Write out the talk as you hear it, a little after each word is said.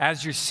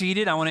As you're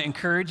seated, I want to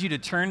encourage you to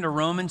turn to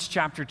Romans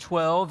chapter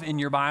 12 in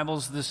your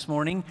Bibles this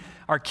morning.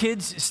 Our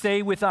kids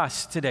stay with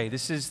us today.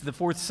 This is the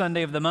fourth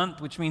Sunday of the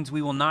month, which means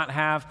we will not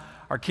have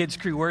our kids'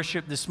 crew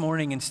worship this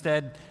morning.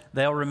 Instead,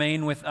 they'll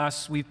remain with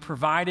us. We've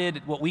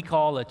provided what we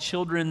call a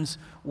children's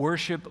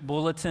worship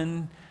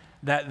bulletin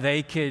that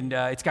they can,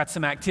 it's got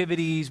some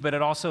activities, but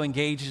it also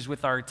engages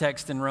with our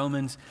text in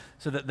Romans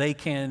so that they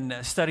can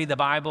study the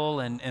Bible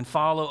and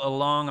follow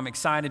along. I'm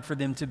excited for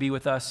them to be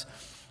with us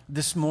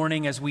this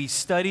morning as we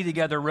study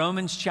together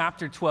Romans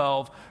chapter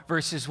 12,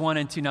 verses 1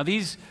 and 2. Now,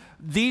 these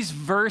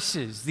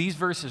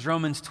verses,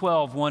 Romans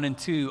 12, 1 and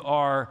 2,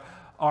 are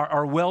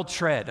well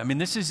tread. I mean,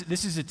 this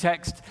is a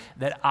text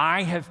that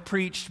I have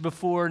preached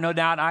before. No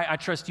doubt, I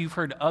trust you've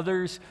heard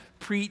others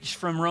preach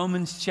from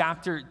Romans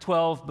chapter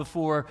 12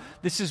 before.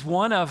 This is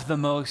one of the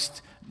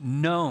most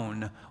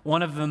known,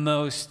 one of the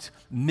most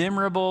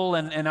memorable,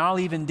 and I'll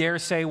even dare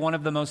say one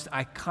of the most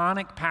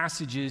iconic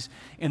passages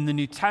in the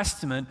New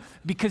Testament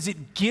because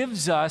it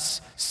gives us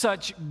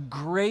such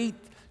great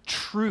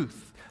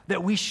truth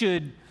that we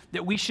should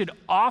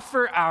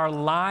offer our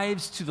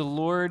lives to the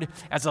Lord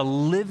as a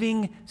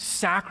living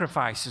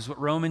sacrifice, is what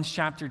Romans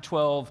chapter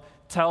 12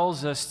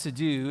 tells us to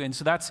do. And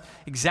so that's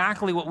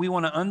exactly what we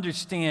want to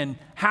understand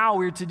how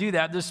we're to do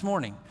that this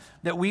morning,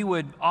 that we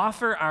would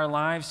offer our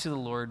lives to the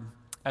Lord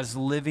as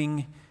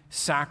living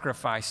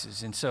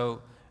sacrifices. And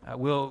so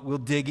we'll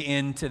dig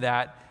into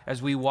that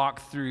as we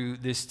walk through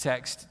this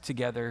text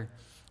together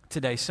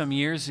today. Some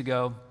years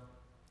ago,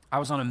 I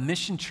was on a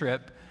mission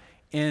trip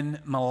in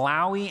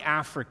Malawi,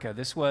 Africa.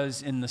 This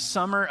was in the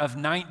summer of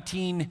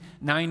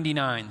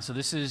 1999. So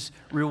this is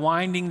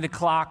rewinding the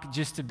clock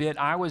just a bit.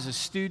 I was a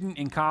student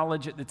in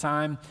college at the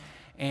time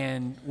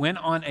and went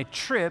on a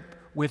trip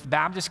with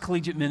Baptist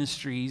Collegiate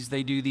Ministries.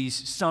 They do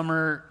these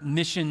summer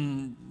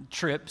mission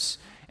trips.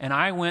 And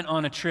I went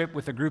on a trip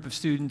with a group of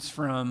students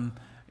from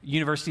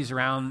universities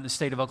around the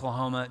state of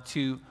Oklahoma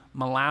to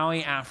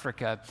Malawi,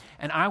 Africa.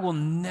 And I will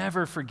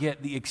never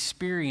forget the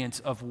experience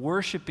of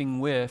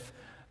worshiping with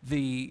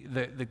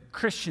the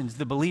Christians,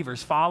 the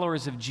believers,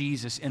 followers of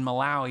Jesus in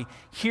Malawi,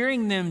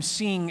 hearing them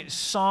sing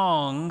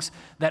songs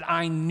that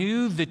I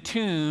knew the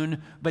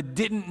tune but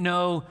didn't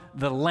know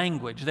the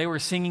language. They were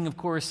singing, of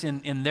course,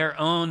 in their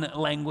own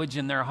language,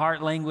 in their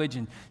heart language,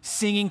 and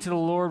singing to the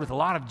Lord with a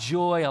lot of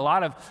joy, a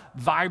lot of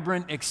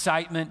vibrant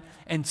excitement.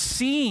 And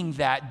seeing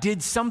that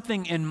did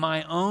something in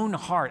my own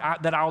heart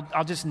that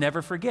I'll just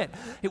never forget.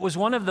 It was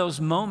one of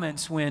those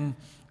moments when,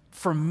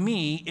 for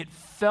me, it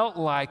felt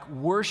like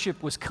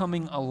worship was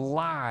coming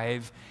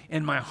alive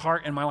in my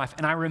heart and my life.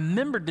 And I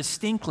remember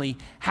distinctly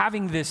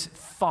having this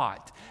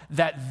thought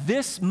that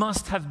this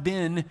must have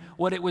been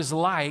what it was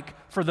like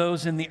for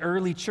those in the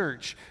early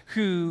church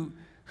who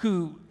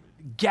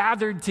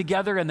gathered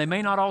together, and they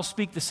may not all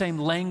speak the same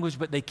language,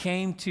 but they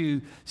came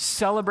to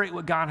celebrate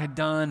what God had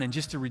done and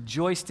just to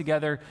rejoice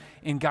together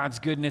in God's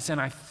goodness.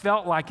 And I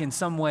felt like in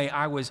some way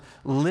I was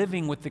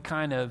living with the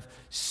kind of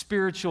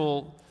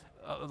spiritual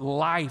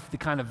life, the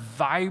kind of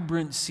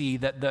vibrancy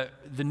that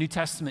the New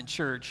Testament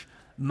church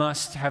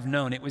must have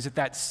known. It was at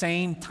that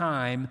same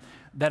time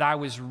that I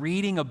was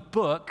reading a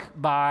book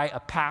by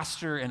a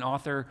pastor and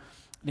author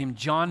named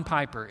John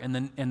Piper, and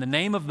the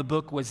name of the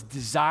book was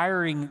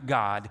Desiring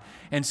God.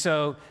 And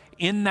so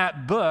in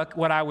that book,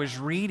 what I was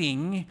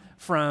reading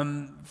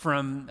from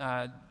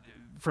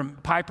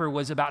Piper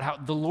was about how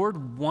the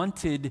Lord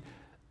wanted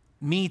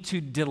me to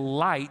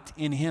delight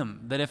in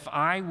him, that if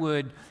I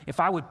would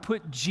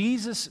put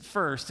Jesus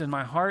first in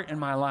my heart and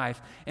my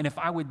life, and if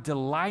I would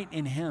delight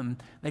in him,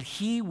 that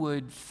he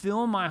would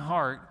fill my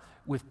heart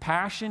with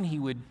passion, he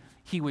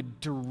would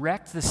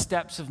direct the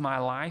steps of my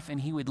life, and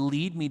he would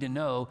lead me to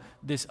know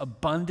this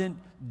abundant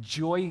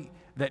joy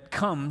that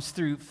comes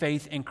through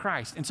faith in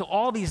Christ. And so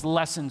all these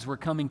lessons were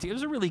coming to, it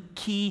was a really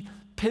key,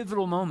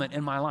 pivotal moment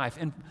in my life.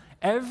 And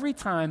every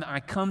time I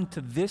come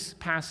to this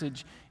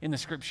passage in the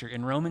scripture,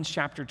 in Romans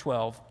chapter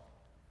 12,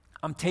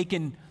 I'm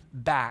taken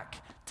back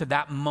to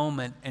that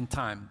moment in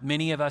time.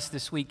 Many of us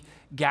this week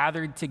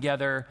gathered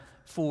together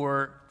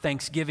for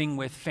Thanksgiving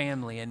with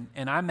family.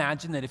 And I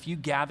imagine that if you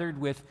gathered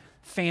with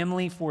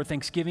family for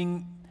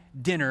Thanksgiving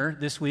dinner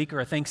this week,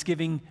 or a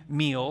Thanksgiving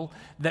meal,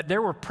 that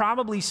there were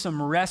probably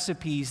some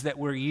recipes that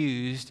were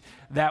used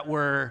that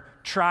were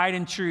tried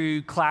and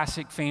true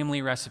classic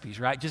family recipes,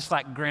 right? Just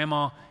like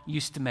grandma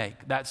used to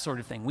make, that sort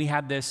of thing. We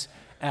had this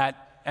at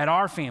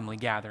our family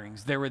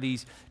gatherings. There were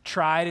these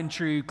tried and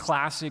true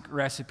classic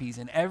recipes,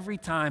 and every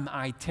time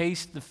I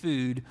taste the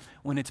food,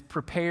 when it's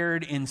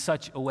prepared in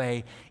such a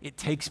way, it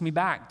takes me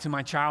back to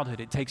my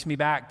childhood. It takes me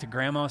back to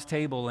grandma's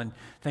table and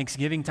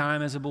Thanksgiving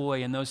time as a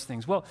boy and those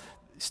things. Well,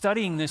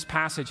 studying this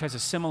passage has a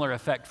similar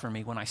effect for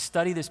me. When I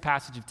study this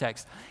passage of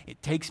text,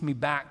 it takes me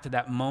back to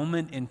that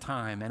moment in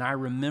time, and I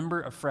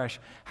remember afresh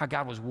how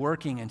God was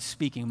working and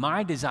speaking.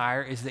 My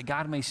desire is that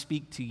God may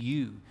speak to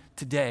you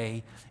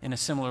today in a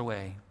similar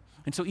way.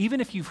 And so even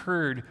if you've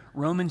heard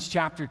Romans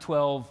chapter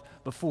 12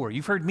 before,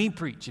 you've heard me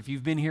preach, if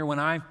you've been here when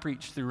I've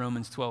preached through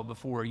Romans 12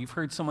 before, you've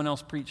heard someone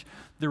else preach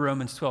the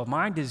Romans 12,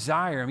 my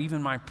desire,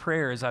 even my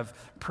prayer as I've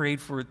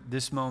prayed for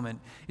this moment,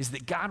 is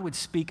that God would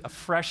speak a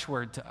fresh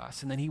word to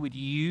us, and that he would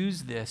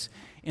use this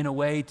in a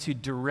way to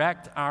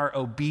direct our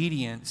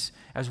obedience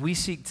as we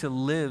seek to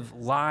live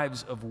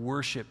lives of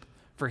worship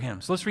for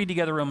him. So let's read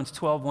together Romans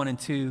 12, 1 and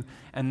 2,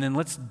 and then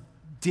let's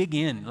dig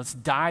in, let's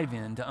dive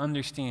in to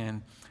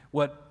understand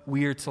what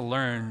we are to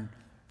learn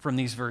from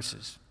these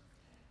verses.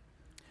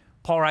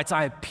 Paul writes,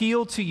 I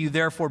appeal to you,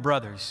 therefore,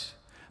 brothers,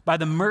 by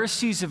the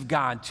mercies of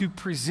God, to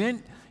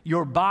present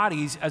your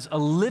bodies as a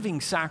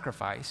living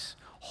sacrifice,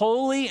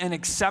 holy and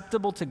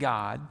acceptable to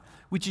God,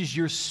 which is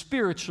your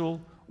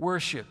spiritual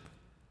worship.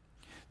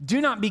 Do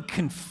not be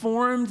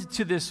conformed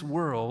to this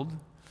world,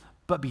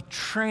 but be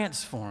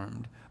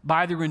transformed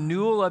by the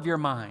renewal of your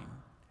mind,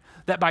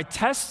 that by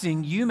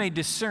testing you may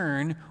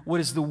discern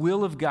what is the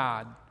will of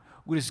God,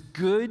 what is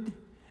good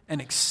and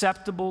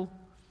acceptable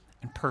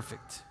and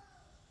perfect.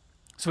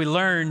 So we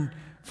learn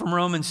from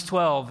Romans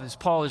 12, as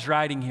Paul is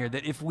writing here,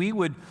 that if we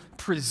would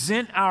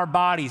present our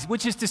bodies,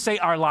 which is to say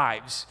our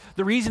lives,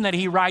 the reason that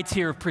he writes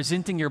here of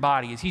presenting your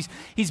body is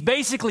he's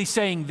basically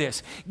saying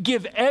this: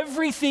 give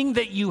everything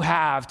that you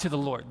have to the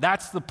Lord.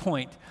 That's the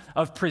point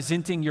of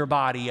presenting your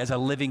body as a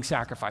living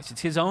sacrifice.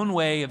 It's his own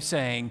way of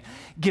saying,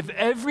 give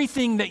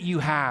everything that you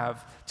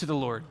have to the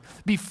Lord.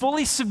 Be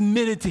fully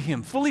submitted to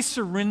him, fully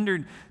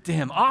surrendered to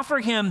him. Offer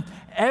him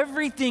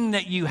everything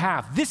that you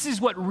have. This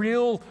is what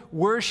real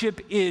worship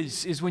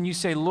is when you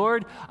say,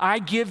 Lord, I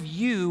give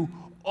you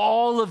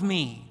all of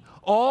me,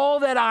 all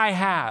that I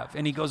have.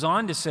 And he goes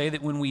on to say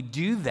that when we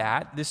do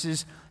that, this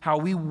is how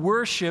we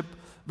worship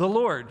the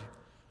Lord.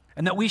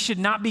 And that we should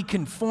not be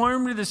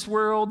conformed to this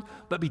world,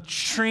 but be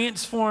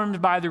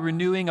transformed by the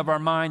renewing of our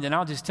mind. And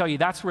I'll just tell you,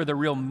 that's where the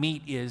real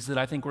meat is that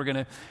I think we're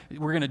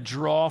gonna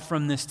draw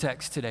from this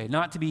text today.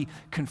 Not to be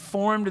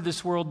conformed to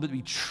this world, but to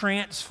be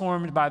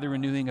transformed by the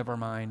renewing of our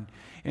mind,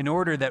 in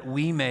order that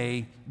we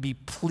may be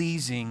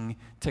pleasing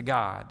to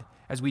God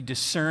as we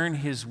discern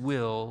his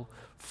will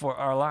for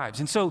our lives.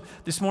 And so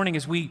this morning,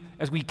 as we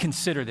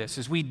consider this,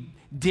 as we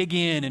dig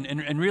in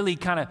and really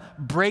kind of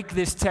break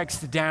this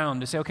text down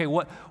to say, okay,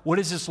 what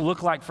does this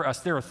look like for us?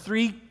 There are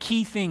three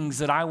key things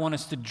that I want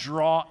us to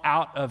draw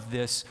out of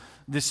this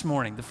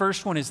morning. The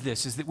first one is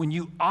this, is that when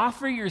you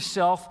offer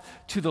yourself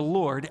to the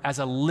Lord as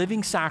a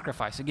living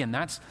sacrifice, again,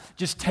 that's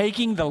just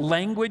taking the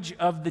language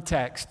of the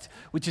text,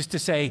 which is to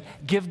say,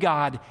 give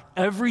God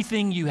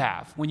everything you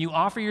have. When you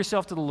offer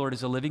yourself to the Lord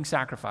as a living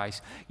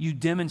sacrifice, you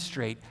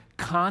demonstrate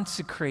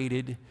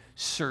consecrated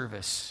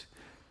service.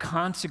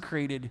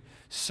 Consecrated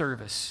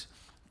service.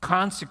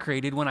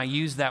 Consecrated, when I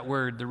use that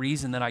word, the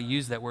reason that I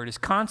use that word is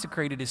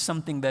consecrated is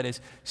something that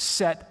is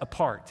set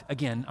apart.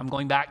 Again, I'm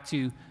going back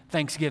to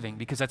Thanksgiving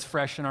because that's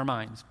fresh in our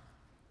minds.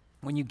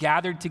 When you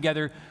gathered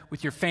together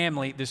with your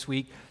family this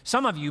week,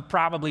 some of you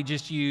probably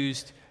just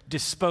used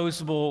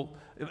disposable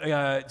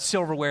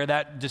silverware,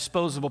 that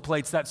disposable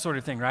plates, that sort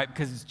of thing, right?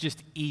 Because it's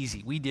just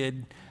easy. We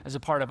did as a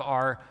part of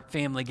our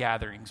family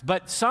gatherings.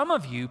 But some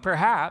of you,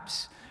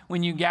 perhaps,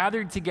 when you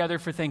gathered together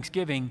for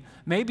Thanksgiving,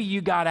 maybe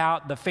you got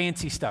out the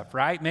fancy stuff,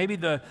 right? Maybe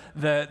the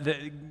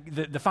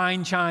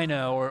fine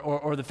china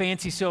or the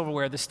fancy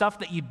silverware, the stuff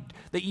that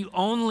you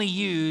only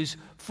use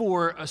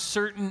for a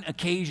certain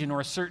occasion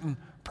or a certain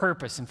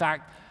purpose. In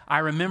fact, I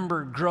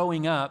remember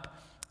growing up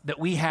that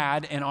we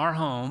had in our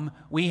home,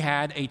 we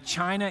had a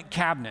china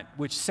cabinet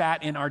which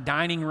sat in our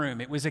dining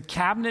room. It was a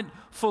cabinet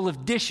full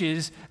of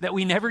dishes that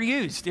we never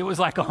used. It was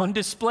like on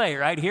display,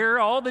 right? Here are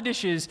all the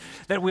dishes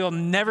that we'll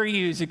never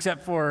use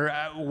except for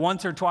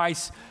once or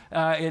twice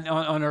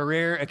on a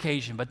rare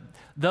occasion. But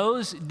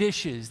those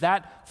dishes,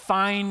 that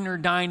finer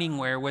dining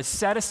ware, was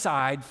set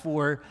aside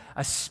for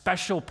a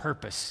special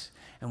purpose.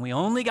 And we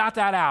only got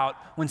that out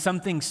when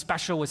something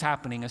special was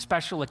happening, a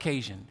special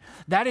occasion.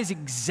 That is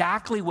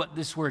exactly what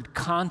this word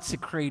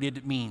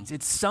consecrated means.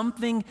 It's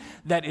something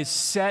that is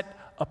set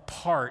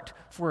apart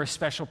for a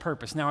special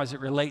purpose. Now, as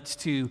it relates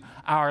to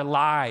our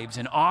lives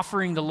and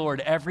offering the Lord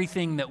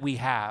everything that we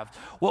have,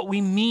 what we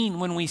mean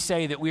when we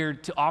say that we are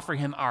to offer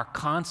him our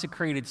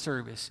consecrated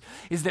service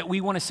is that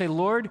we want to say,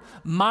 Lord,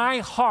 my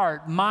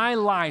heart, my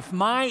life,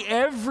 my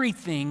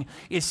everything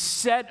is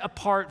set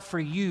apart for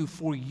you,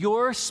 for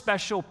your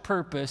special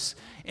purpose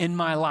in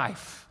my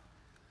life.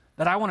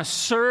 That I want to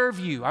serve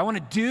you. I want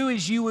to do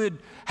as you would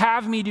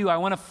have me do. I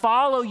want to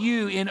follow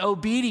you in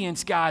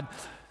obedience, God,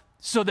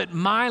 so that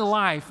my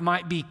life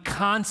might be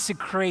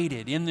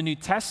consecrated. In the New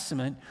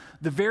Testament,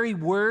 the very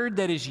word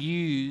that is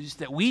used,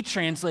 that we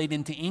translate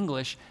into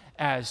English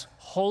as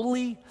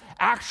holy,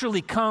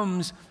 actually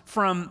comes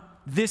from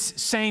this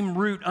same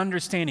root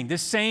understanding,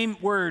 this same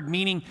word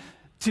meaning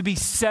to be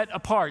set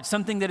apart,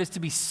 something that is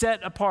to be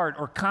set apart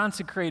or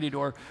consecrated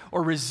or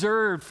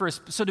reserved for us.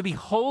 So to be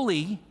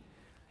holy,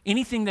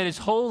 anything that is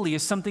holy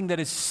is something that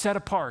is set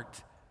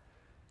apart.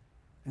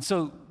 And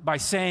so by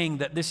saying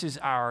that this is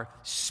our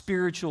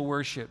spiritual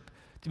worship,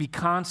 to be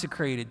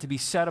consecrated, to be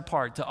set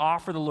apart, to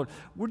offer the Lord,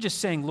 we're just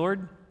saying,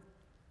 Lord,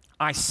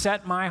 I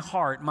set my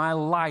heart, my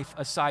life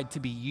aside to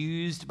be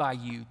used by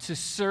you, to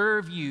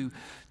serve you,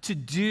 to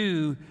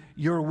do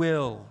your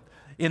will.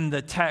 In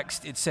the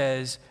text, it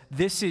says,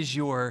 this is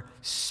your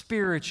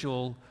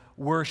spiritual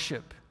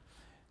worship.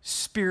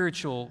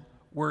 Spiritual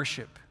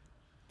worship.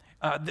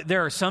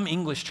 There are some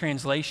English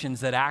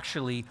translations that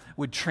actually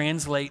would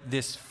translate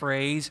this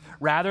phrase,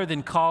 rather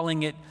than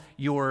calling it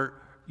your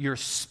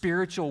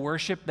spiritual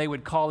worship, they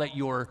would call it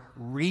your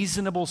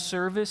reasonable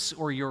service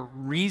or your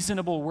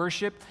reasonable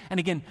worship. And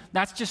again,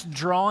 that's just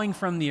drawing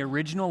from the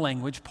original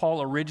language.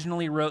 Paul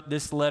originally wrote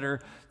this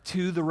letter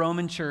to the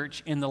Roman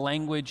church in the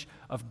language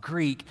of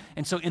Greek.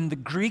 And so in the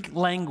Greek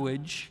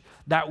language,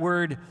 that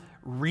word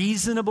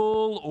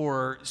reasonable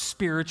or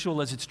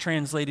spiritual, as it's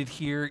translated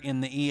here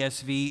in the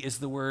ESV, is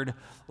the word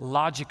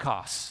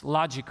logikos.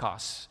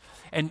 Logikos.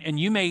 And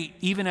you may,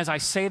 even as I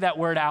say that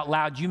word out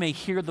loud, you may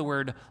hear the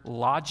word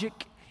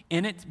logic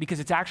in it, because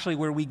it's actually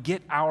where we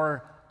get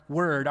our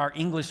word, our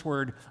English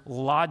word,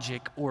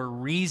 logic or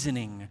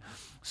reasoning.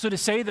 So to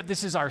say that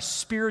this is our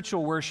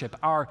spiritual worship,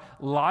 our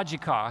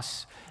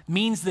logikos,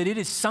 means that it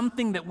is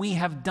something that we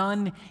have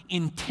done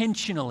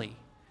intentionally.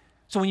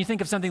 So when you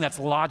think of something that's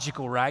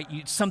logical,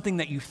 right? Something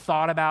that you've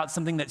thought about,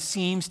 something that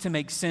seems to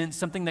make sense,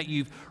 something that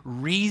you've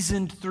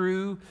reasoned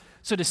through.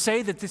 So to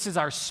say that this is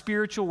our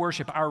spiritual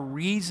worship, our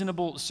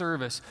reasonable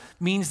service,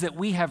 means that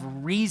we have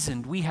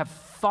reasoned, we have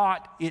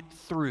thought it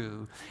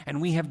through,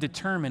 and we have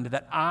determined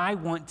that I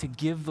want to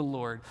give the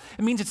Lord.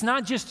 It means it's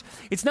not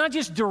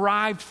just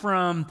derived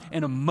from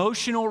an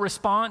emotional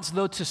response,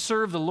 though to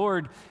serve the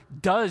Lord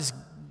does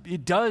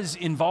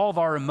involve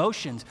our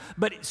emotions.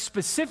 But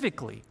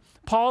specifically,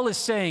 Paul is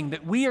saying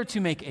that we are to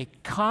make a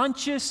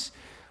conscious,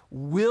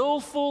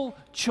 willful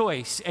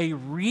choice, a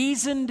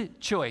reasoned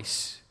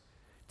choice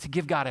to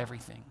give God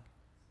everything.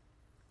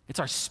 It's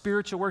our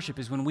spiritual worship,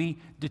 is when we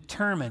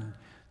determine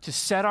to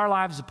set our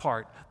lives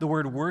apart. The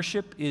word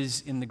worship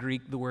is, in the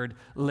Greek, the word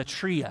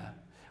latria,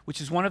 which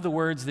is one of the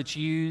words that's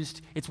used.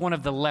 It's one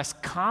of the less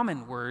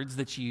common words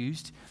that's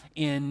used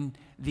in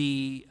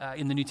the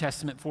New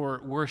Testament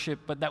for worship.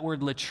 But that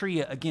word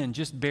latria, again,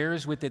 just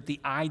bears with it the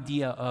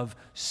idea of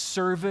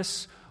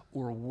service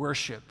or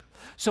worship.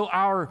 So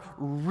our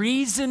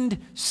reasoned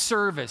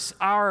service,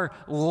 our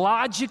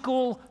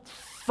logical,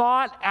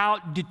 thought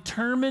out,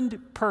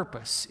 determined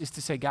purpose is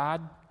to say,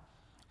 God,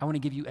 I want to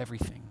give you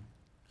everything.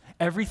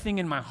 Everything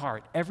in my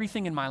heart,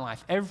 everything in my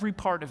life, every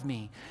part of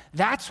me.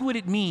 That's what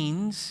it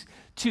means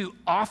to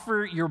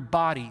offer your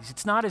bodies.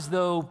 It's not as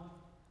though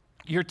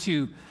you're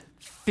to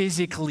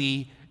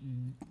physically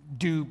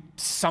do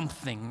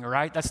something,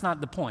 right? That's not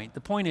the point.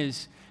 The point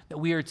is that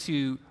we are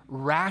to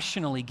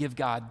rationally give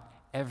God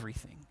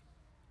everything.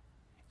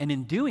 And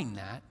in doing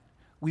that,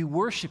 we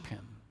worship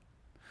him.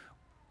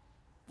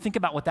 Think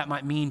about what that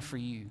might mean for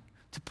you,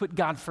 to put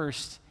God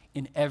first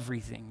in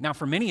everything. Now,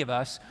 for many of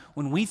us,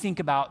 when we think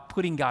about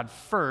putting God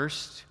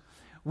first,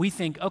 we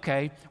think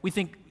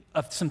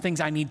of some things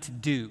I need to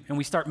do. And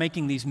we start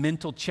making these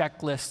mental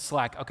checklists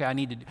like, okay, I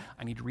need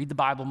to read the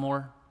Bible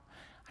more.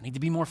 I need to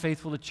be more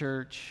faithful to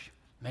church.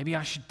 Maybe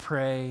I should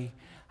pray.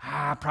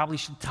 I probably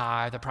should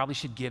tithe. I probably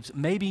should give.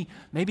 Maybe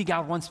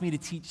God wants me to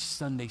teach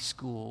Sunday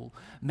school.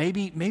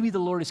 Maybe the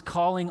Lord is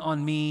calling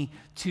on me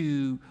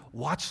to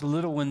watch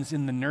little ones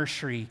in the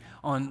nursery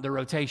on the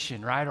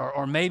rotation, right?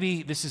 Or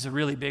maybe this is a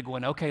really big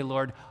one. Okay,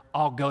 Lord,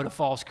 I'll go to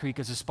Falls Creek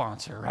as a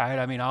sponsor, right?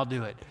 I mean, I'll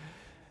do it.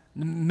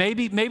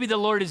 Maybe the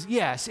Lord is,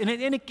 yes, and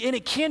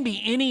it can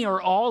be any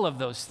or all of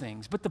those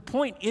things. But the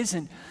point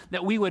isn't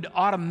that we would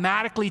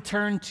automatically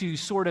turn to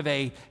sort of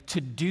a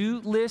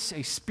to-do list,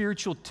 a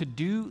spiritual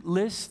to-do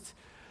list.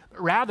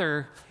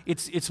 Rather,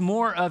 it's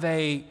more of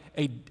a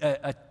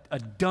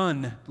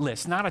done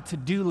list, not a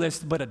to-do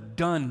list, but a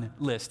done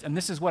list. And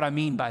this is what I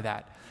mean by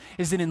that,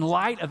 is that in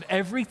light of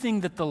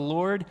everything that the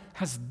Lord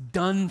has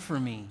done for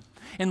me,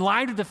 in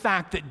light of the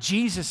fact that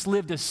Jesus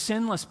lived a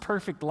sinless,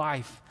 perfect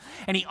life,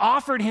 and he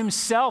offered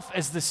himself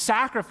as the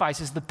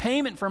sacrifice, as the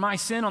payment for my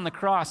sin on the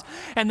cross,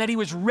 and that he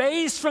was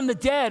raised from the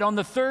dead on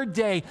the third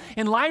day,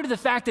 in light of the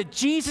fact that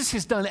Jesus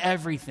has done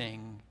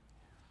everything,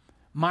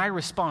 my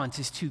response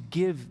is to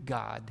give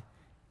God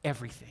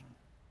everything.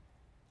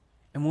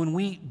 And when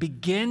we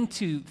begin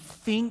to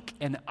think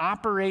and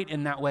operate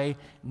in that way,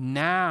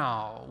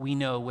 now we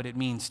know what it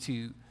means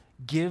to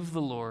give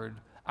the Lord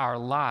our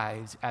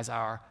lives as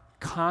our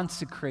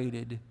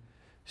consecrated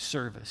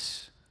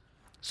service.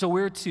 So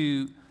we're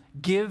to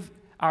give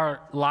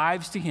our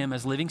lives to him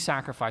as living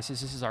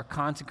sacrifices. This is our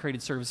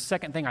consecrated service. The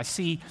second thing I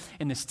see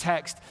in this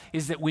text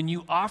is that when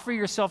you offer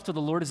yourself to the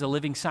Lord as a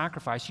living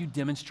sacrifice, you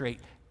demonstrate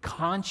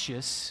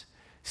conscious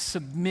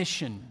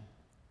submission.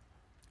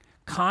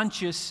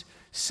 Conscious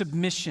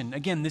submission.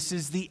 Again, this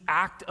is the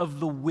act of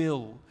the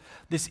will.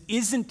 This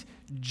isn't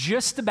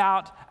just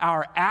about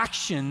our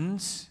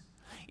actions.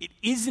 It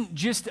isn't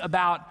just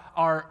about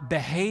our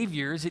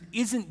behaviors. It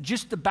isn't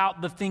just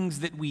about the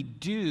things that we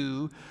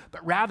do,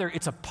 but rather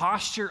it's a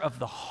posture of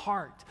the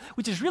heart,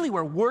 which is really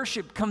where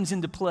worship comes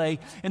into play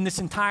in this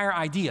entire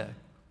idea.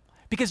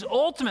 Because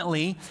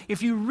ultimately,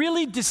 if you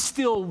really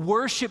distill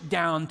worship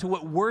down to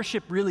what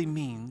worship really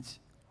means,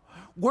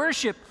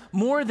 worship,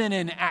 more than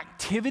an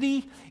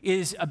activity,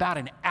 is about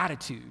an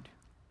attitude.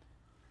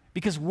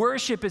 Because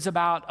worship is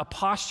about a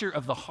posture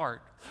of the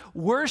heart.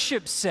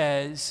 Worship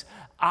says,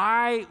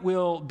 I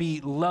will be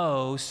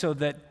low so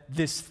that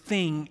this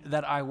thing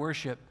that I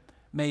worship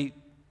may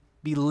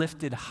be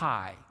lifted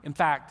high. In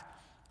fact,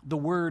 the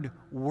word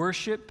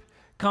worship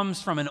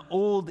comes from an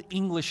old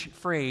English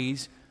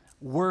phrase,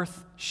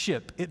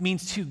 worthship. It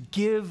means to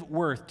give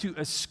worth, to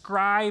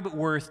ascribe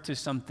worth to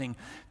something,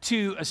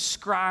 to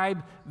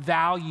ascribe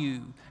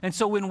value. And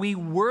so when we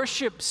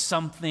worship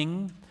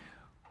something,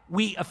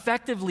 we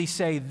effectively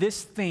say,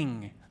 this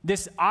thing,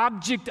 this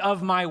object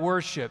of my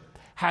worship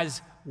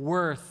has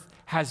worth,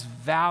 has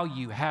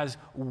value, has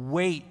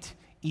weight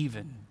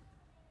even.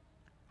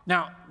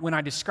 Now, when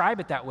I describe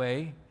it that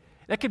way,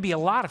 that could be a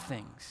lot of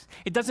things.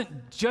 It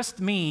doesn't just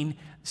mean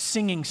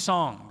singing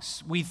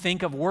songs. We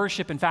think of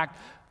worship, in fact,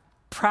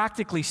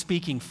 practically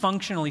speaking,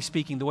 functionally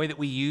speaking, the way that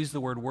we use the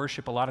word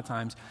worship a lot of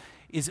times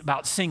is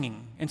about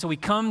singing. And so we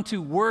come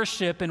to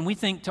worship and we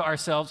think to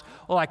ourselves,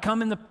 well, I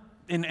come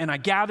and I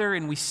gather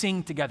and we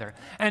sing together.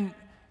 And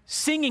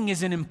singing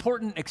is an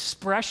important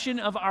expression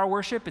of our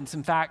worship. It's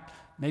in fact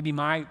maybe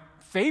my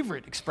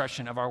favorite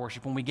expression of our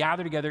worship, when we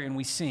gather together and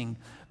we sing.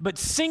 But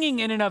singing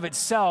in and of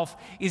itself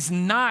is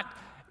not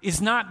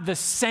the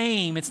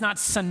same. It's not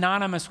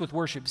synonymous with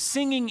worship.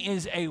 Singing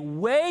is a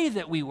way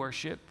that we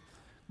worship,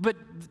 but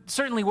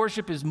certainly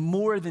worship is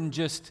more than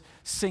just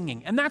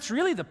singing. And that's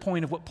really the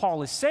point of what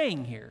Paul is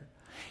saying here.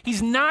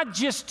 He's not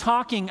just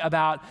talking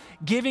about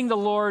giving the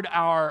Lord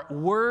our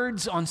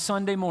words on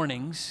Sunday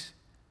mornings,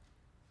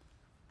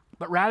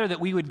 but rather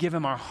that we would give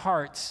him our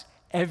hearts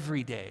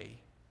every day,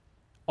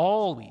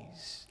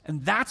 always.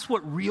 And that's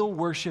what real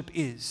worship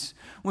is.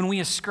 When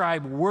we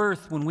ascribe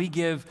worth, when we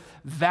give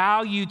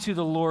value to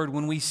the Lord,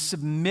 when we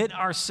submit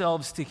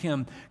ourselves to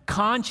him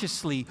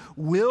consciously,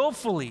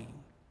 willfully.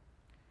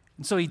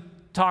 And so he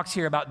talks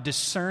here about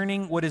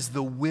discerning what is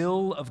the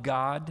will of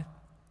God.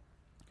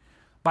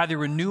 By the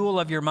renewal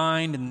of your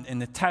mind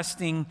and the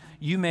testing,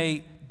 you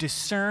may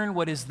discern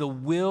what is the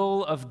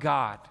will of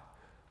God.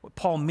 What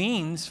Paul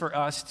means for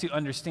us to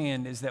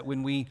understand is that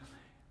when we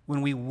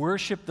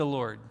worship the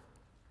Lord,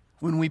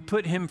 when we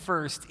put him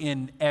first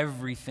in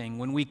everything,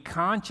 when we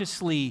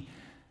consciously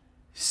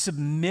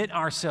submit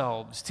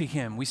ourselves to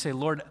him, we say,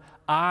 Lord,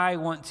 I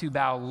want to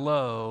bow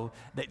low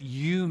that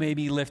you may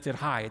be lifted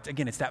high.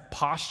 It's that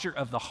posture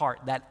of the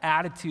heart, that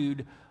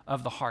attitude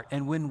of the heart.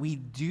 And when we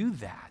do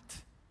that,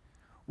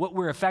 what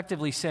we're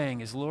effectively saying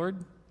is, Lord,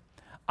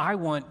 I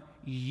want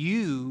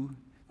you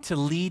to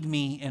lead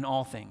me in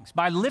all things.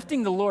 By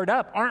lifting the Lord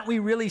up, aren't we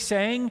really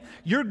saying,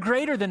 you're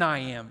greater than I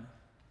am?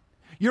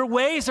 Your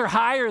ways are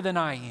higher than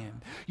I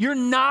am. Your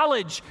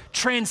knowledge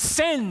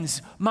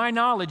transcends my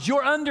knowledge.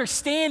 Your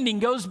understanding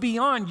goes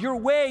beyond. Your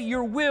way,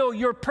 your will,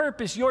 your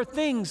purpose, your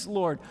things,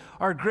 Lord,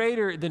 are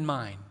greater than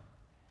mine.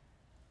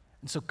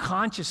 And so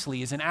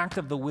consciously, as an act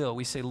of the will,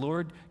 we say,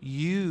 Lord,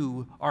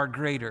 you are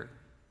greater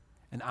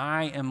and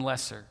I am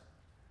lesser.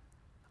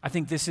 I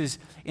think this is,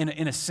 in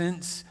a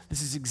sense,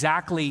 this is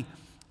exactly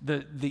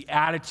the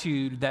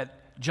attitude that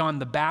John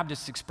the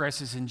Baptist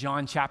expresses in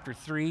John chapter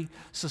 3.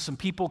 So some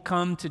people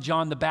come to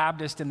John the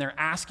Baptist and they're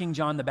asking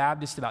John the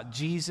Baptist about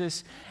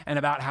Jesus and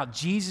about how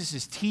Jesus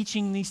is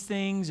teaching these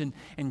things and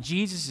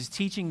Jesus is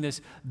teaching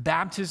this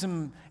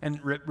baptism and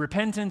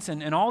repentance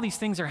and all these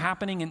things are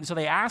happening. And so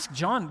they ask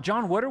John,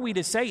 what are we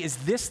to say? Is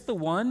this the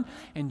one?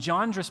 And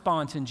John's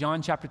response in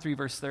John chapter 3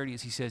 verse 30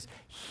 is he says,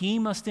 he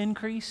must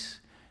increase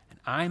and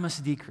I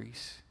must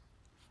decrease.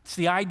 It's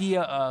the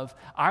idea of,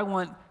 I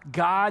want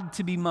God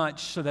to be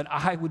much so that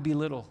I would be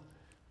little.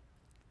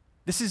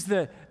 This is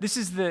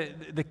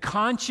the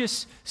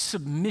conscious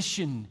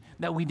submission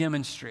that we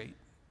demonstrate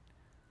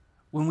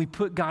when we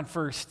put God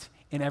first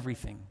in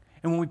everything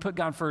and when we put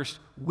God first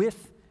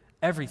with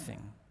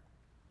everything.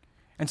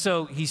 And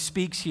so he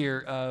speaks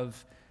here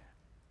of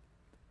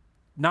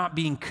not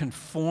being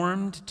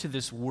conformed to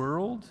this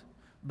world,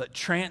 but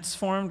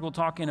transformed. We'll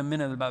talk in a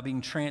minute about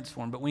being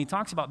transformed. But when he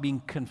talks about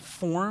being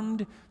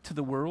conformed to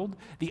the world,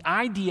 the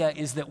idea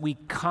is that we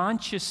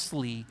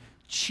consciously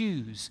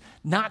choose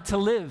not to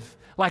live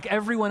like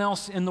everyone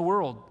else in the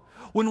world.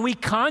 When we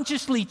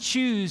consciously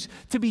choose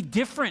to be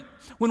different,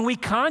 when we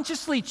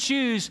consciously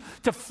choose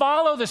to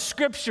follow the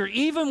scripture,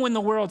 even when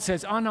the world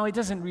says, oh no, it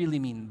doesn't really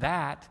mean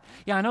that.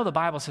 Yeah, I know the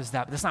Bible says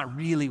that, but that's not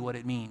really what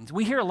it means.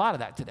 We hear a lot of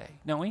that today,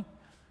 don't we?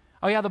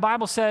 Oh yeah, the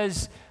Bible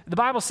says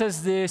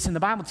this and the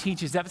Bible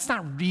teaches that, but it's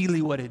not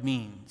really what it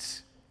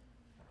means.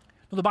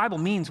 Well, the Bible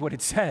means what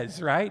it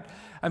says, right?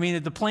 I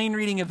mean, the plain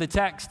reading of the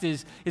text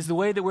is the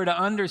way that we're to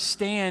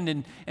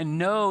understand and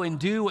know and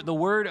do what the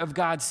Word of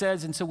God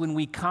says. And so when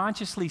we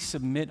consciously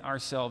submit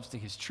ourselves to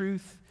His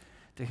truth,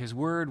 to His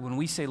Word, when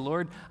we say,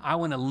 Lord, I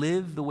want to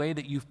live the way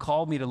that you've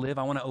called me to live,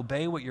 I want to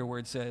obey what your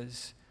Word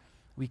says,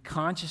 we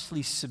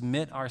consciously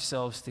submit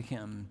ourselves to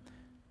Him.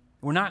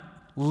 We're not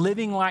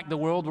living like the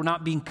world. We're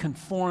not being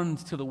conformed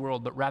to the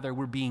world, but rather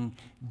we're being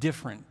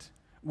different.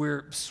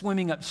 We're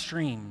swimming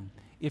upstream,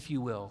 if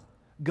you will,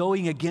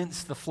 going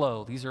against the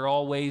flow. These are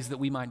all ways that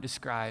we might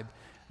describe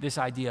this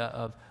idea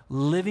of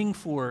living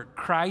for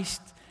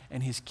Christ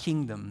and his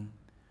kingdom,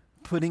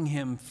 putting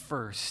him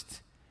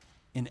first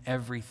in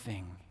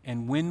everything.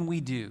 And when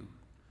we do,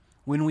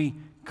 when we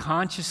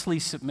consciously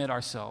submit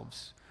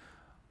ourselves,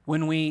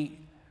 when we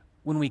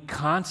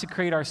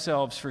consecrate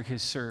ourselves for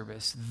his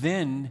service,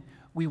 then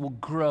we will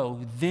grow,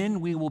 then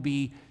we will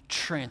be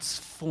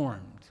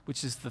transformed,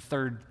 which is the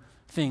third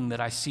thing that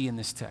I see in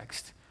this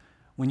text.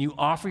 When you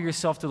offer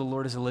yourself to the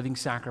Lord as a living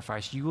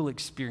sacrifice, you will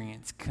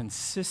experience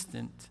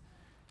consistent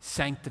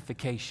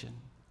sanctification.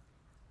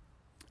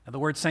 Now, the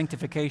word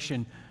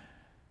sanctification,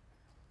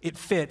 it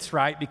fits,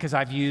 right? Because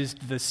I've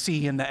used the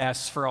C and the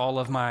S for all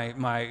of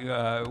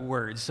my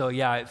words. So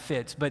yeah, it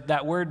fits. But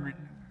that word,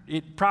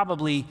 it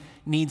probably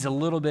needs a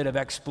little bit of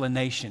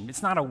explanation.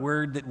 It's not a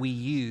word that we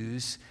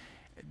use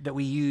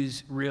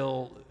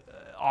real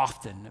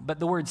often. But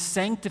the word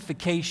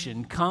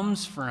sanctification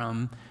comes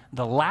from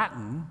the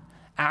Latin,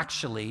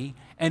 actually,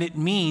 and it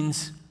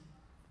means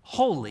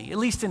holy, at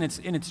least in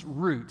its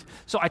root.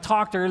 So I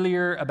talked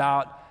earlier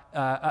about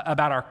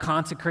our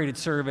consecrated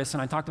service,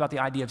 and I talked about the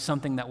idea of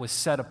something that was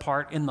set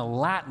apart. In the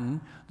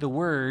Latin, the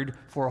word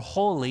for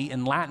holy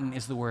in Latin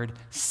is the word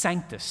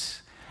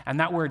sanctus. And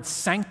that word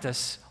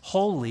sanctus,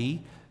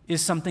 holy,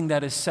 is something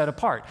that is set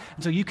apart.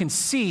 And so you can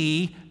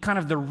see kind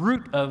of the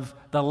root of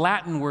the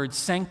Latin word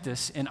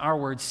sanctus in our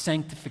word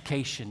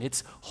sanctification.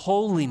 It's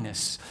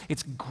holiness,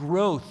 it's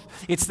growth,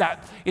 it's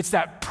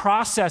that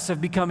process of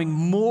becoming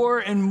more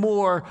and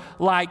more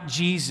like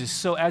Jesus.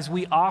 So as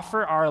we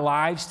offer our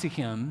lives to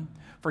him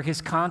for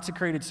his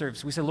consecrated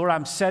service, we say, Lord,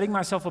 I'm setting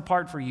myself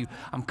apart for you.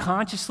 I'm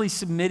consciously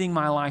submitting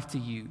my life to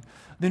you.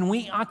 Then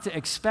we ought to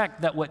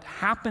expect that what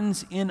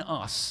happens in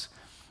us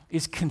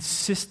is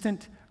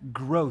consistent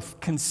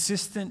growth,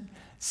 consistent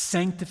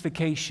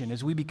sanctification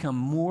as we become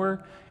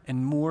more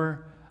and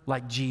more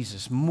like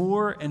Jesus,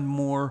 more and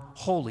more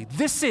holy.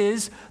 This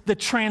is the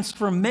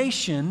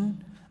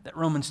transformation that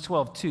Romans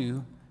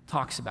 12:2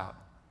 talks about.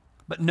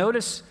 But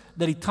notice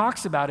that he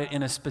talks about it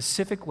in a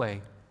specific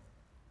way.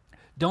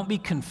 Don't be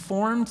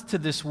conformed to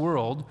this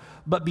world,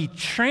 but be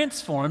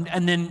transformed.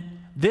 And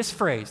then this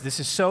phrase, this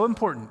is so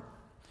important.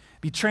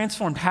 Be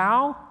transformed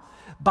how?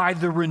 By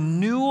the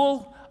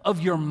renewal of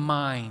your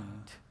mind.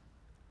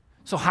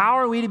 So how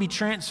are we to be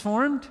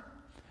transformed?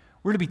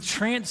 We're to be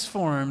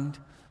transformed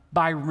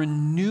by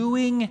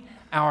renewing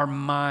our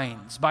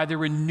minds, by the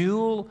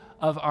renewal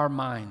of our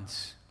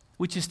minds,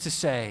 which is to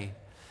say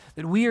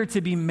that we are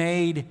to be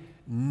made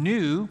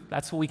new.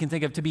 That's what we can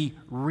think of, to be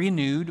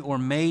renewed or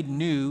made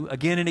new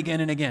again and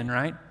again and again,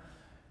 right?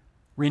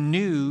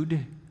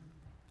 Renewed,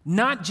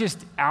 not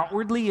just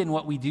outwardly in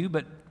what we do,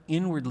 but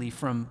inwardly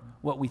from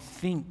what we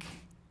think.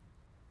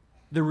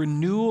 The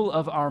renewal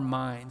of our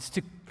minds,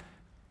 to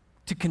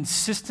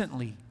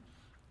consistently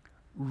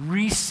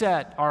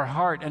reset our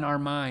heart and our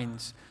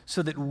minds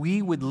so that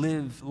we would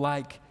live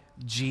like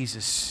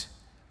Jesus.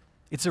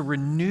 It's a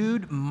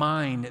renewed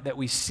mind that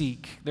we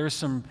seek. There are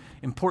some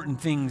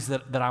important things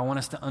that I want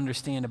us to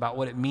understand about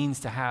what it means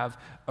to have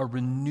a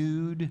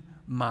renewed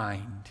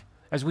mind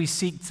as we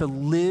seek to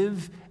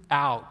live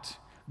out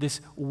this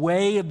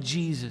way of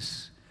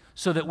Jesus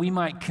so that we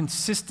might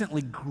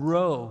consistently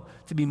grow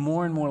to be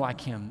more and more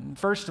like him.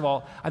 First of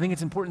all, I think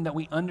it's important that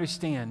we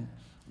understand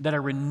that a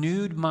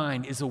renewed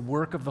mind is a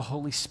work of the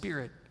Holy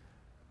Spirit.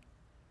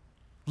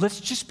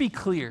 Let's just be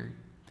clear.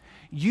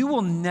 You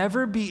will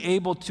never be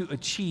able to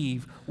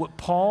achieve what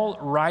Paul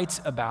writes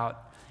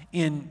about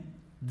in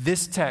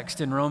this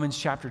text in Romans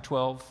chapter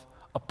 12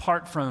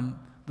 apart from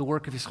the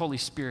work of his Holy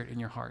Spirit in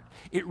your heart.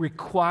 It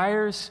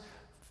requires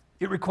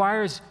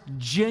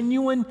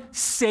genuine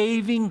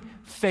saving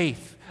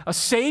faith, a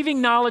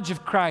saving knowledge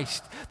of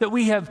Christ, that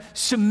we have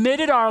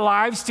submitted our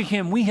lives to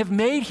him. We have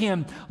made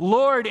him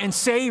Lord and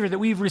Savior, that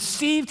we've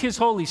received his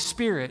Holy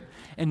Spirit,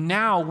 and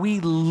now we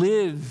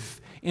live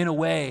in a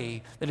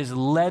way that is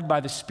led by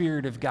the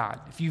Spirit of God.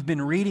 If you've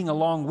been reading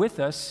along with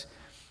us,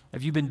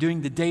 if you've been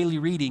doing the daily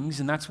readings,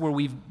 and that's where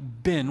we've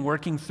been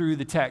working through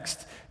the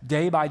text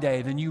day by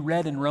day, then you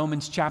read in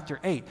Romans chapter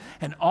 8.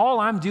 And all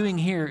I'm doing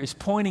here is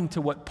pointing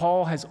to what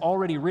Paul has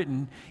already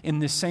written in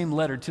this same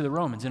letter to the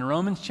Romans. In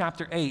Romans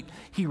chapter 8,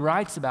 he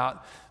writes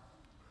about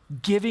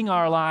giving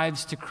our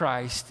lives to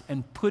Christ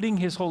and putting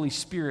his Holy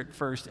Spirit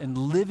first and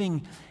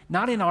living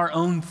not in our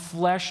own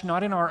flesh,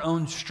 not in our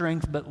own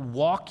strength, but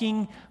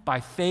walking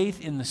by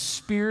faith in the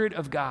Spirit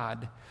of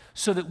God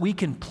so that we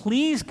can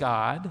please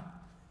God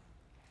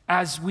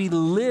as we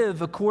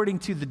live according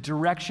to the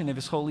direction of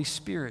his Holy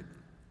Spirit.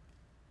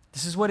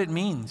 This is what it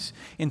means.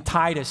 In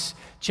Titus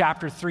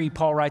chapter 3,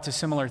 Paul writes a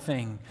similar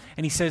thing.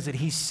 And he says that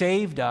he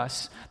saved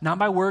us, not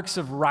by works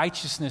of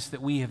righteousness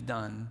that we have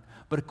done,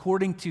 but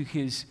according to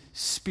his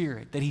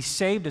Spirit. That he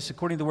saved us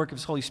according to the work of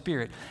his Holy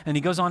Spirit. And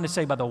he goes on to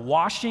say, by the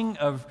washing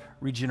of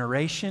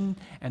regeneration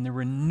and the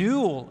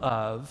renewal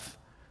of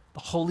the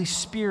Holy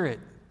Spirit.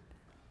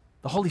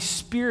 The Holy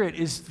Spirit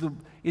is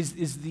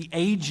the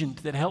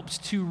agent that helps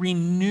to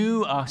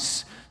renew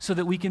us so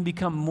that we can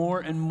become more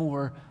and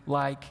more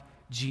like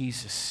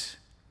Jesus.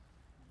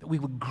 That we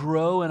would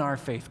grow in our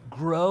faith,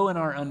 grow in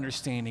our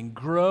understanding,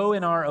 grow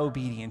in our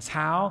obedience.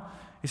 How?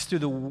 It's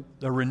through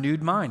the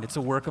renewed mind. It's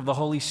a work of the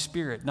Holy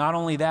Spirit. Not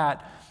only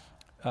that,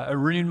 a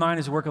renewed mind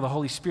is a work of the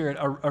Holy Spirit.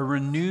 A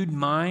renewed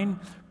mind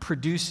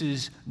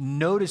produces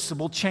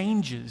noticeable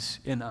changes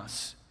in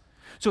us.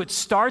 So it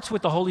starts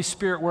with the Holy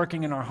Spirit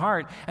working in our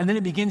heart, and then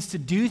it begins to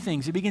do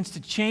things. It begins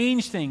to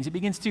change things. It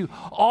begins to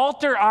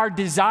alter our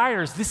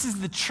desires. This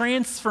is the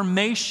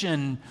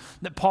transformation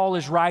that Paul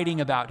is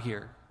writing about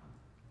here.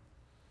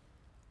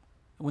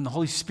 When the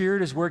Holy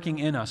Spirit is working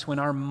in us, when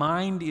our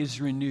mind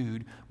is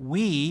renewed,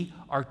 we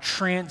are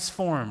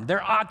transformed.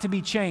 There ought to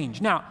be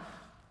change. Now,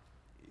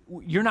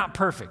 you're not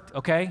perfect,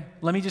 okay?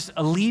 Let me just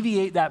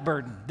alleviate that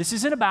burden. This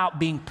isn't about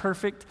being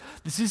perfect.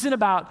 This isn't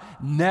about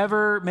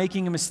never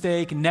making a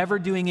mistake, never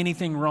doing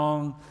anything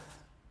wrong.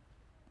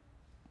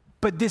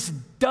 But this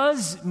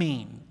does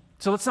mean,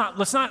 so let's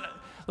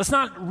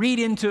not read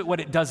into it what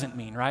it doesn't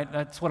mean, right?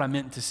 That's what I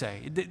meant to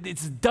say.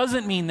 It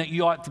doesn't mean that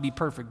you ought to be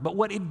perfect. But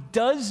what it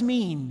does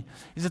mean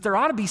is that there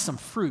ought to be some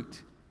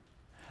fruit.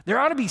 There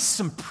ought to be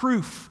some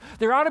proof.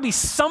 There ought to be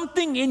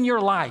something in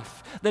your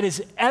life that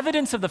is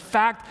evidence of the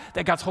fact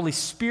that God's Holy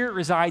Spirit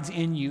resides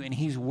in you and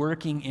He's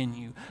working in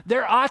you.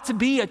 There ought to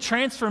be a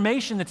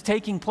transformation that's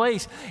taking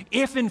place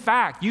if, in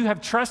fact, you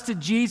have trusted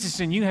Jesus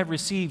and you have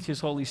received His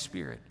Holy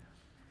Spirit.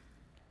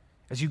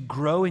 As you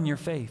grow in your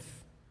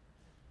faith.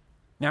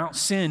 Now,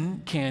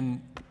 sin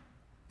can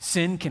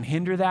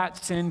hinder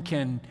that. Sin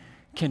can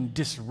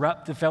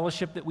disrupt the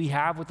fellowship that we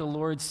have with the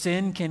Lord.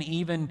 Sin can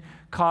even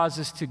cause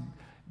us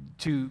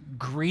to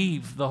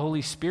grieve the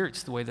Holy Spirit,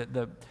 the way that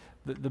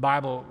the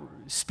Bible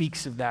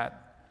speaks of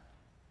that.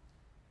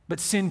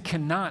 But sin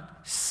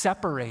cannot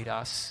separate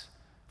us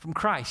from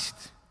Christ.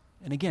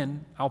 And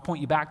again, I'll point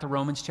you back to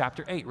Romans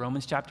chapter 8.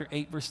 Romans chapter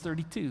 8, verse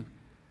 32.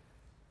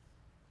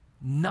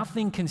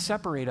 Nothing can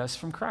separate us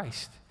from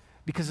Christ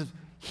because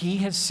He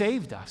has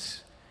saved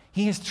us.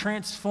 He has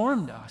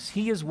transformed us.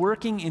 He is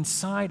working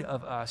inside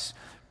of us,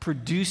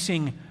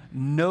 producing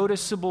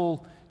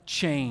noticeable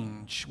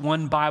change.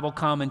 One Bible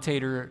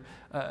commentator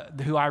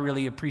who I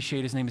really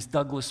appreciate, his name is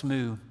Douglas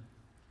Moo.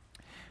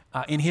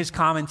 In his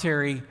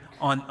commentary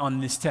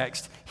on this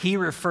text, he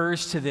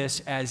refers to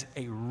this as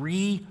a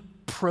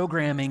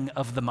reprogramming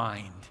of the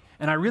mind.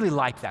 And I really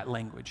like that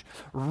language.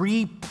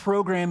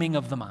 Reprogramming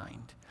of the mind.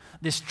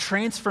 This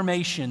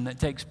transformation that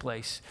takes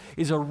place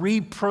is a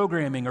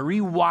reprogramming, a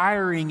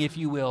rewiring, if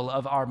you will,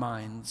 of our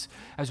minds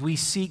as we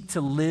seek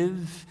to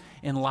live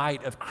in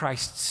light of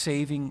Christ's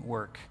saving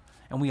work.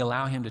 And we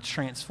allow Him to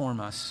transform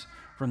us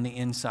from the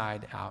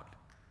inside out.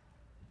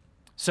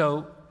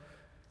 So,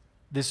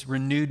 this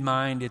renewed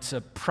mind, it's a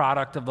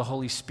product of the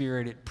Holy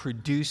Spirit. It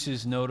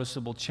produces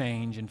noticeable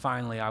change. And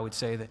finally, I would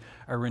say that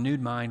a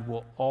renewed mind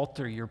will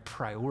alter your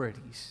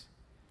priorities.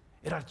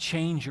 It ought to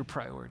change your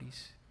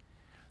priorities.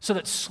 So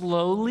that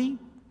slowly,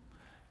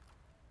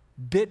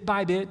 bit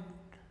by bit,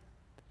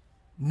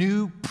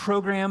 new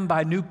program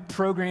by new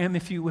program,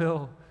 if you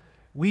will,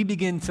 we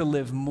begin to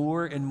live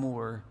more and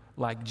more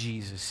like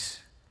Jesus.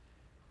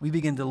 We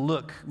begin to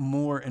look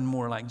more and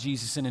more like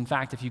Jesus. And in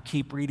fact, if you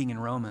keep reading in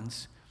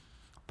Romans,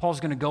 Paul's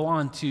going to go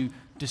on to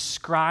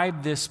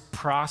describe this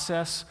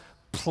process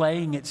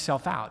playing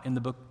itself out in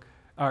the book,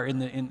 or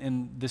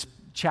in this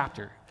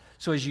chapter.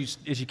 So as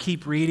you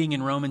keep reading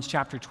in Romans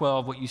chapter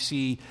 12, what you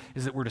see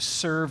is that we're to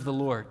serve the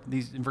Lord.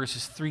 These in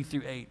verses 3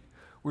 through 8,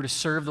 we're to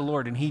serve the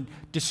Lord, and he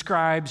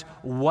describes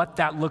what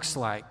that looks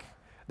like.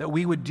 That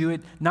we would do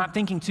it not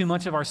thinking too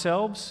much of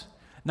ourselves,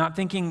 not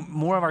thinking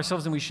more of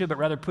ourselves than we should, but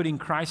rather putting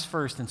Christ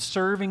first and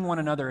serving one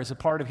another as a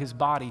part of His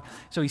body.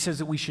 So he says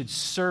that we should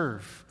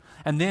serve.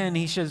 And then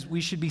he says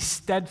we should be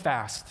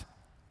steadfast.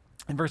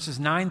 In verses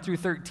 9 through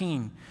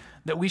 13,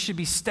 that we should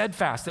be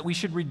steadfast, that we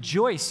should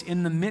rejoice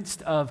in the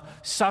midst of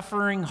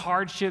suffering,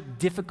 hardship,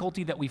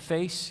 difficulty that we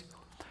face,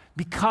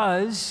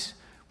 because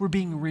we're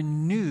being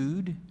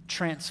renewed,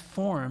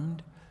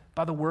 transformed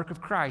by the work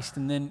of Christ.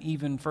 And then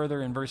even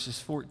further in verses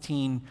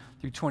 14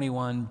 through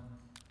 21,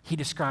 he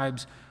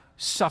describes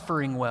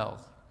suffering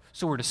well.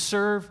 So we're to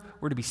serve,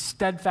 we're to be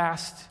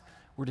steadfast,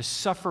 we're to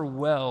suffer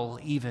well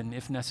even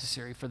if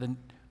necessary for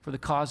the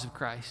cause of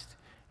Christ.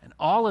 And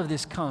all of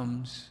this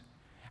comes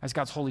as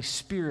God's Holy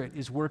Spirit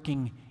is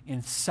working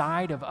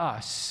inside of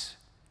us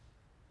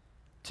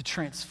to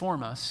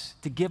transform us,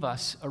 to give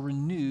us a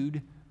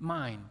renewed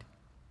mind.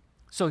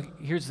 So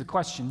here's the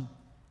question.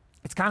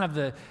 It's kind of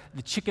the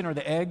chicken or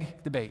the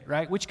egg debate,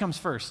 right? Which comes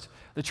first,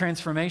 the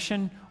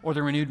transformation or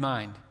the renewed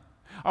mind?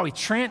 Are we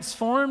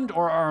transformed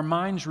or are our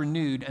minds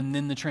renewed and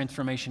then the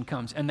transformation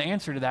comes? And the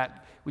answer to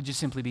that would just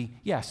simply be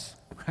yes,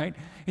 right?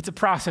 It's a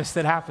process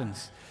that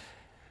happens.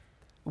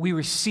 We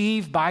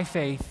receive by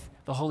faith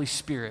the Holy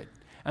Spirit,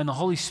 and the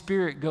Holy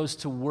Spirit goes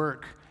to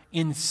work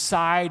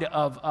inside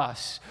of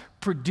us,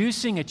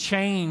 producing a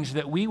change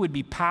that we would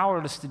be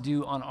powerless to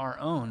do on our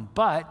own.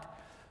 But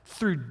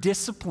through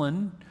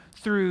discipline,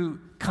 through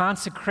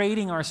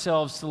consecrating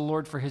ourselves to the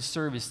Lord for his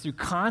service, through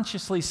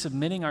consciously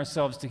submitting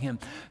ourselves to him,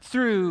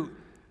 through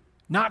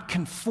not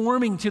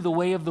conforming to the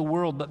way of the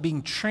world, but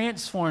being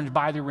transformed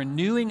by the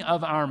renewing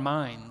of our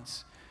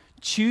minds,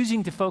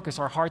 choosing to focus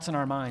our hearts and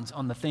our minds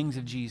on the things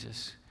of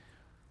Jesus,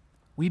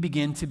 we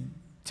begin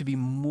to be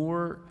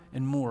more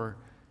and more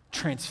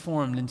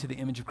transformed into the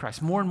image of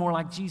Christ, more and more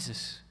like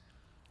Jesus,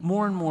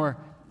 more and more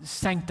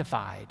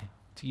sanctified,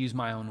 to use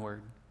my own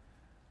word,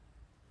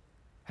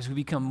 as we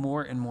become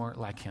more and more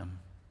like him.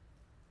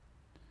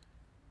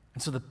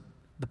 And so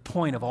the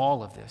point of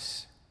all of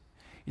this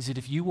is that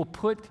if you will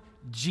put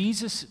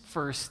Jesus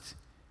first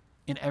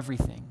in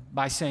everything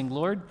by saying,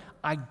 Lord,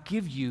 I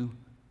give you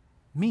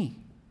me,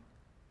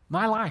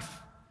 my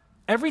life.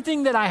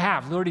 Everything that I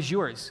have, Lord, is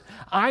yours.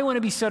 I want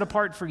to be set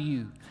apart for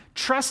you,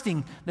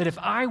 trusting that if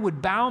I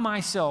would bow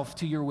myself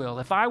to your will,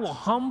 if I will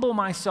humble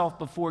myself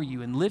before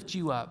you and lift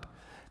you up,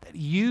 that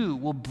you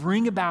will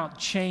bring about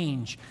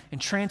change and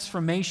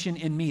transformation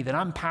in me that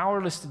I'm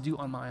powerless to do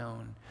on my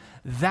own.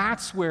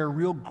 That's where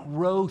real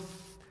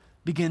growth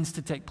begins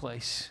to take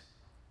place.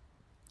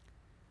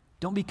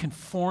 Don't be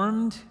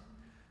conformed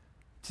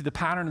to the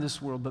pattern of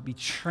this world, but be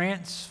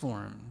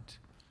transformed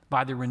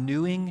by the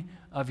renewing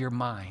of your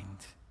mind.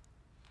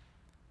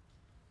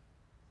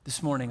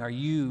 This morning, are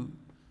you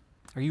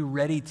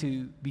ready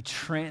to be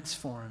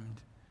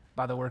transformed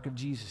by the work of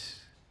Jesus?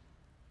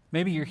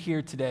 Maybe you're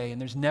here today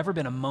and there's never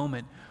been a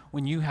moment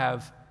when you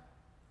have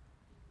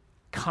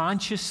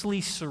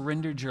consciously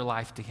surrendered your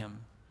life to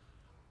him.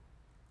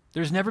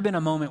 There's never been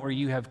a moment where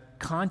you have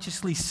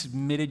consciously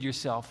submitted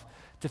yourself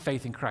to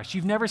faith in Christ.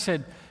 You've never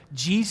said,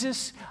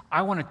 Jesus,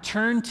 I want to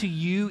turn to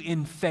you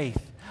in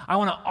faith. I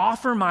want to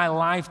offer my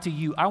life to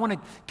you. I want to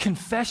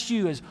confess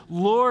you as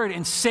Lord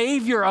and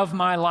Savior of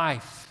my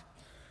life.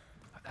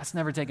 That's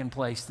never taken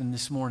place. Then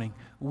this morning,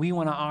 we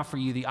want to offer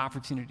you the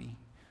opportunity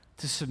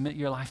to submit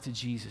your life to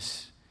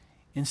Jesus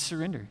in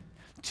surrender,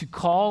 to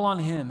call on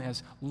him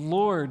as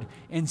Lord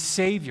and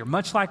Savior,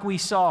 much like we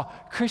saw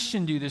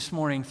Christian do this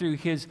morning through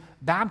his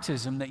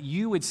baptism, that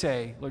you would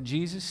say, Lord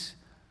Jesus,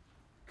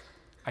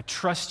 I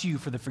trust you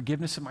for the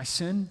forgiveness of my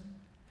sin,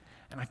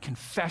 and I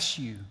confess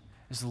you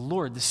as the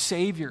Lord, the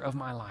Savior of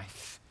my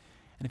life.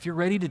 And if you're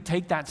ready to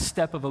take that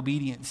step of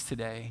obedience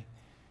today,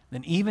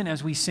 then even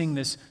as we sing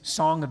this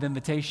song of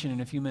invitation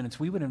in a few minutes,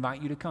 we would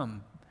invite you to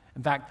come.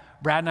 In fact,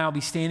 Brad and I will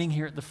be standing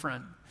here at the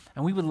front,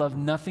 and we would love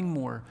nothing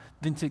more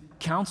than to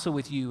counsel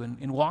with you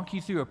and walk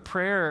you through a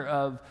prayer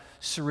of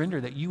surrender,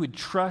 that you would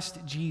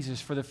trust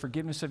Jesus for the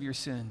forgiveness of your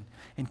sin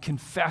and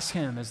confess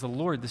him as the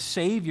Lord, the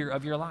Savior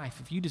of your life.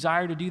 If you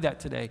desire to do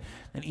that today,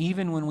 then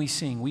even when we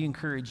sing, we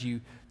encourage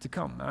you to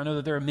come. I know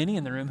that there are many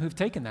in the room who've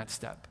taken that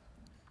step.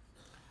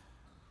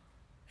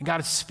 And God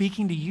is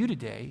speaking to you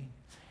today,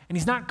 and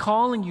he's not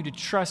calling you to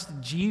trust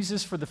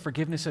Jesus for the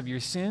forgiveness of your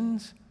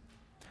sins,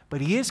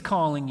 but he is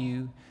calling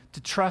you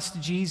to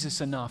trust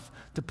Jesus enough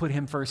to put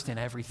him first in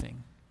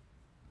everything.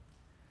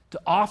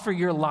 To offer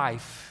your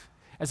life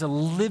as a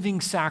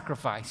living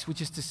sacrifice, which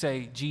is to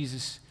say,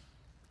 Jesus,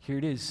 here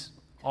it is,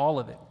 all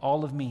of it,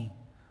 all of me,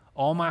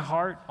 all my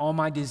heart, all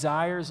my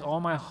desires, all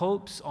my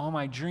hopes, all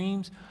my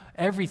dreams,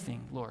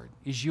 everything, Lord,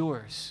 is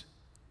yours.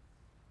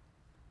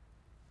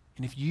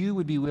 And if you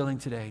would be willing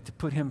today to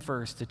put him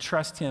first, to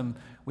trust him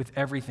with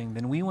everything,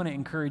 then we want to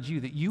encourage you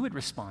that you would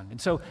respond.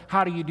 And so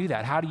how do you do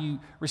that? How do you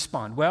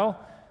respond? Well,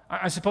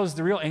 I suppose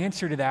the real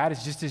answer to that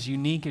is just as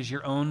unique as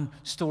your own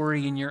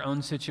story and your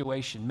own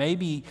situation.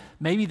 Maybe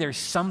there's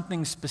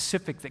something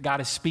specific that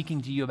God is speaking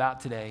to you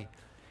about today,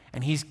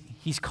 and he's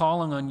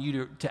calling on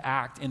you to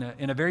act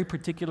in a very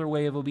particular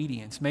way of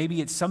obedience. Maybe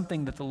it's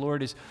something that the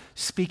Lord is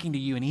speaking to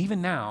you, and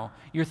even now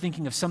you're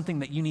thinking of something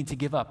that you need to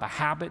give up, a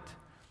habit,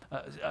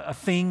 a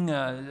thing,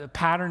 a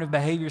pattern of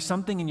behavior,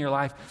 something in your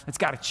life that's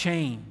got to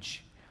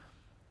change.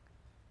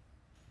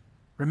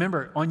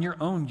 Remember, on your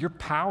own, you're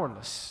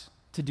powerless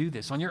to do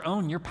this. On your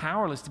own, you're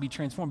powerless to be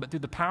transformed. But through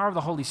the power of the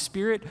Holy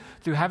Spirit,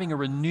 through having a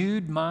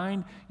renewed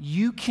mind,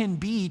 you can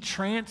be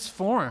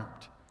transformed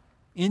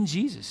in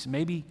Jesus.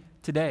 Maybe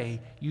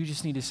today, you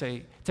just need to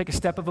say, take a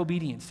step of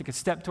obedience, take a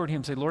step toward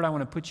him. Say, Lord, I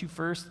want to put you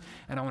first,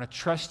 and I want to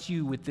trust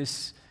you with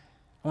this.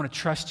 I want to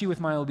trust you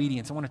with my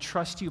obedience. I want to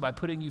trust you by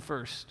putting you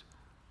first.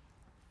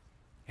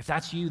 If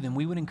that's you, then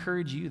we would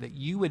encourage you that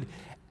you would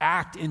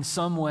act in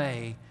some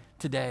way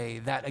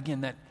today that,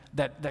 again,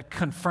 that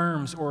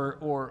confirms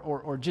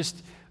or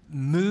just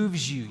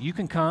moves you. You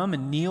can come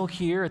and kneel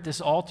here at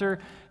this altar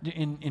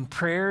in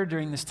prayer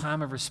during this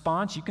time of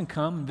response. You can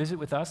come and visit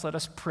with us. Let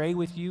us pray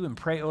with you and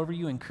pray over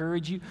you,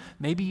 encourage you.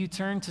 Maybe you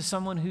turn to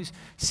someone who's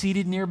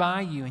seated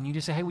nearby you and you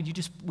just say, hey, would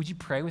you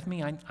pray with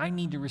me? I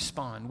need to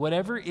respond.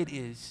 Whatever it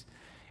is,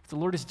 if the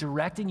Lord is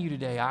directing you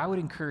today, I would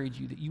encourage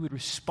you that you would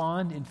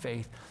respond in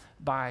faith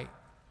by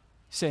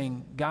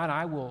saying, God,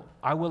 I will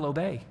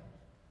obey.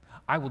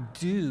 I will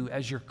do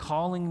as you're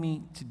calling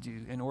me to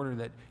do in order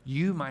that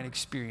you might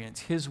experience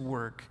his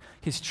work,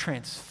 his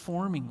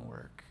transforming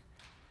work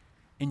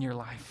in your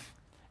life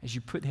as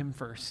you put him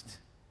first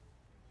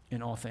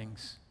in all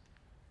things.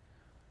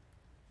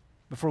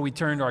 Before we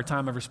turn to our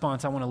time of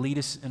response, I want to lead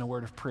us in a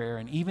word of prayer.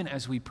 And even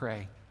as we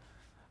pray,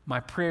 my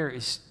prayer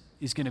is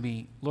going to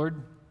be,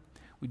 Lord,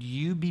 would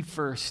you be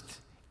first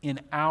in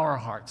our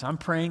hearts? I'm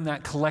praying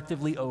that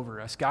collectively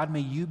over us. God, may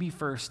you be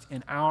first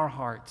in our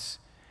hearts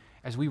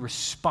as we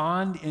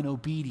respond in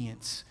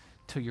obedience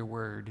to your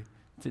word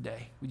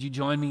today. Would you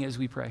join me as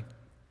we pray?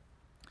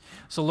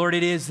 So, Lord,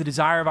 it is the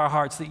desire of our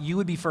hearts that you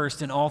would be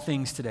first in all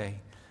things today.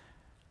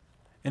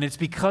 And it's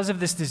because of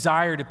this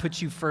desire to put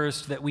you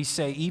first that we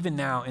say, even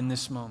now in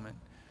this moment,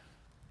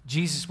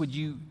 Jesus, would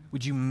you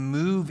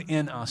move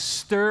in us,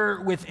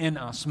 stir within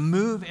us,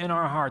 move in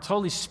our hearts.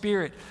 Holy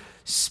Spirit,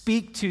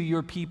 speak to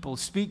your people,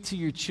 speak to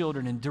your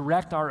children, and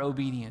direct our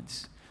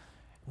obedience.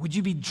 Would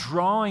you be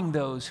drawing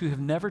those who have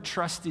never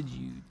trusted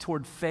you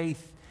toward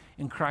faith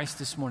in Christ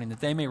this morning, that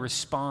they may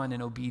respond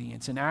in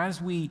obedience? And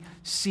as we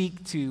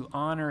seek to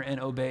honor and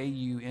obey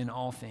you in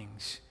all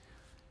things,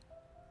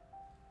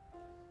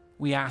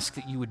 we ask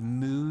that you would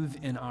move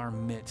in our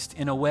midst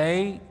in a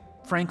way,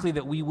 frankly,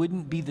 that we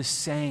wouldn't be the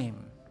same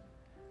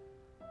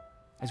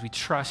as we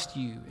trust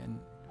you and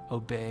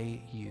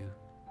obey you.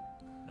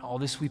 And all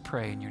this we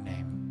pray in your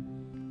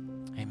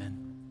name.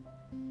 Amen.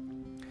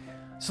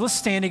 So let's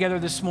stand together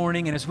this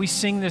morning, and as we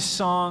sing this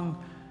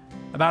song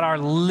about our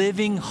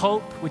living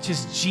hope, which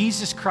is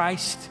Jesus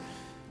Christ,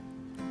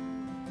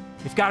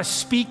 if God is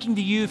speaking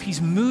to you, if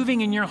he's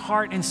moving in your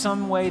heart in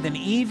some way, then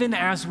even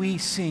as we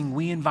sing,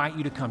 we invite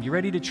you to come. You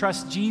ready to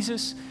trust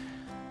Jesus?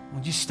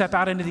 Would you step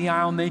out into the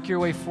aisle, make your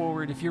way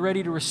forward? If you're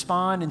ready to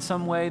respond in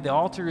some way, the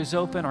altar is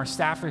open. Our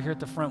staff are here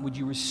at the front. Would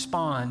you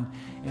respond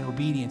in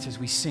obedience as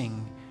we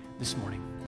sing this morning?